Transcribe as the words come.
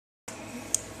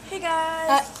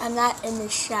guys. I'm not in the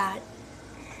shot.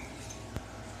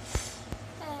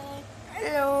 Hey.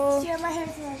 Hello. So yeah, my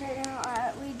hair's right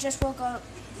now. We just woke up.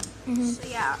 Mm-hmm. So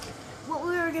yeah, what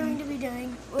we were going to be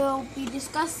doing, we'll be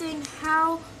discussing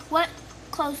what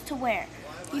clothes to wear.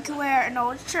 You can wear an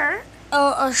old shirt.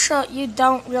 Oh, a shirt you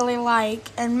don't really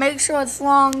like, and make sure it's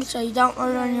long so you don't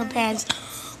ruin your pants.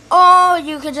 Or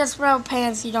you could just wear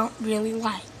pants you don't really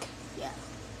like. Yeah.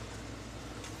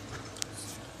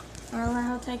 Wanna let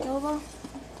her take over?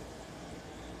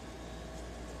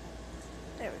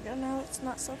 There we go. Now it's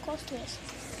not so close to us.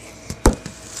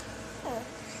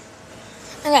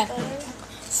 Okay.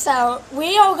 So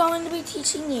we are going to be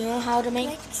teaching you how to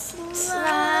make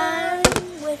slime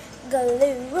with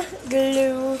glue.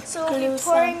 Glue. So we'll be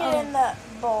pouring slime. it in the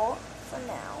bowl for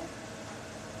now.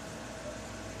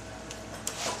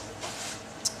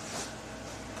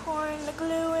 Pouring the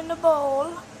glue in the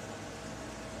bowl.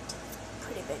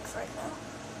 Pretty big for right now.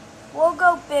 We'll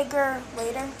go bigger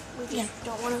later. We just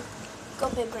don't want to go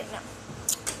big right now.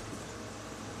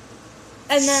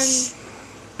 And then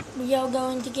we are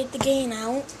going to get the gain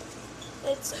out.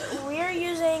 We're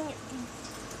using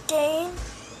Gain.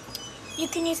 You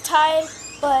can use Tide,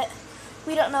 but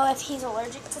we don't know if he's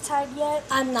allergic to Tide yet.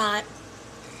 I'm not.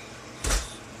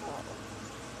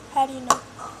 How do you know?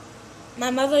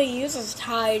 My mother uses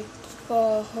Tide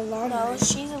for her laundry. No,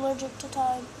 she's allergic to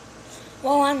Tide.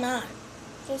 Well, I'm not.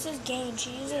 This is Gain.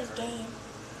 She uses Gain.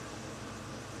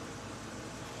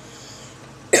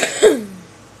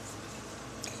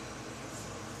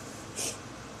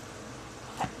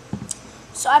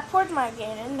 So I poured my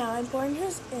Gain in. Now I'm pouring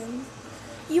his in.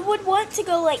 You would want to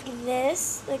go like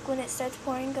this. Like when it starts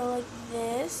pouring, go like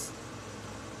this.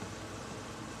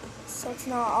 So it's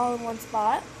not all in one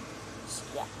spot. So,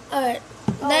 yeah. Alright.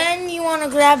 Then you want to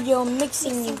grab your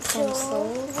mixing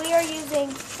utensils. We are using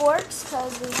forks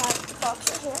because we have the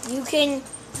box right here. You can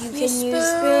use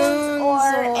spoons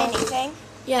or anything.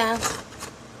 Yeah.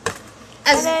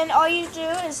 And then all you do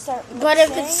is start mixing. But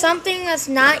if it's something that's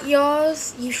not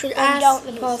yours, you should ask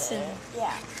the person.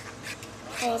 Yeah.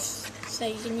 So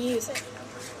you can use it.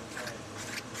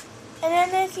 And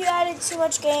then if you added too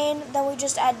much Gain, then we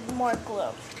just add more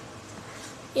glue.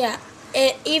 Yeah.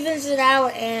 It evens it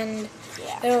out, and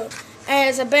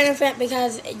it's a benefit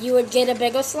because you would get a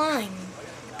bigger slime.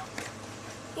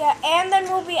 Yeah, and then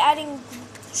we'll be adding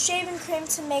shaving cream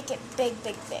to make it big,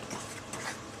 big, big.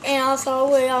 And also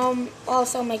we're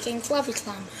also making fluffy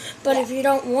slime. But if you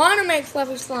don't want to make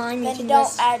fluffy slime, you can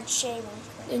don't add shaving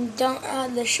cream. And don't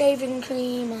add the shaving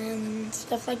cream and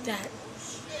stuff like that.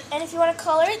 And if you want to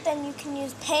color it, then you can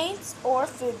use paint or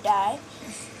food dye.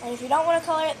 And if you don't want to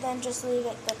color it, then just leave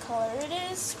it the color it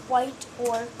is, white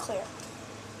or clear.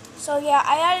 So yeah,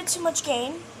 I added too much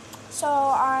Gain. So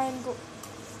I'm going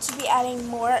to be adding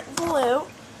more glue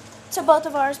to both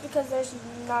of ours because there's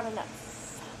not enough.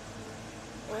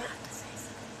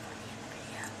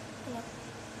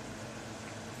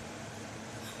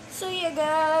 So yeah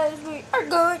guys, we are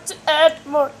going to add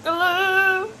more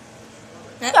glue.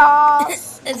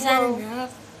 Yes. Is that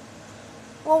enough?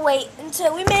 We'll wait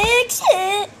until we mix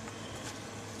it.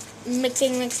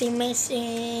 Mixing. Mixing.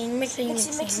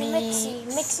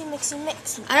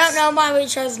 I don't know why we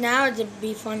chose now to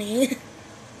be funny.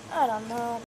 I don't know.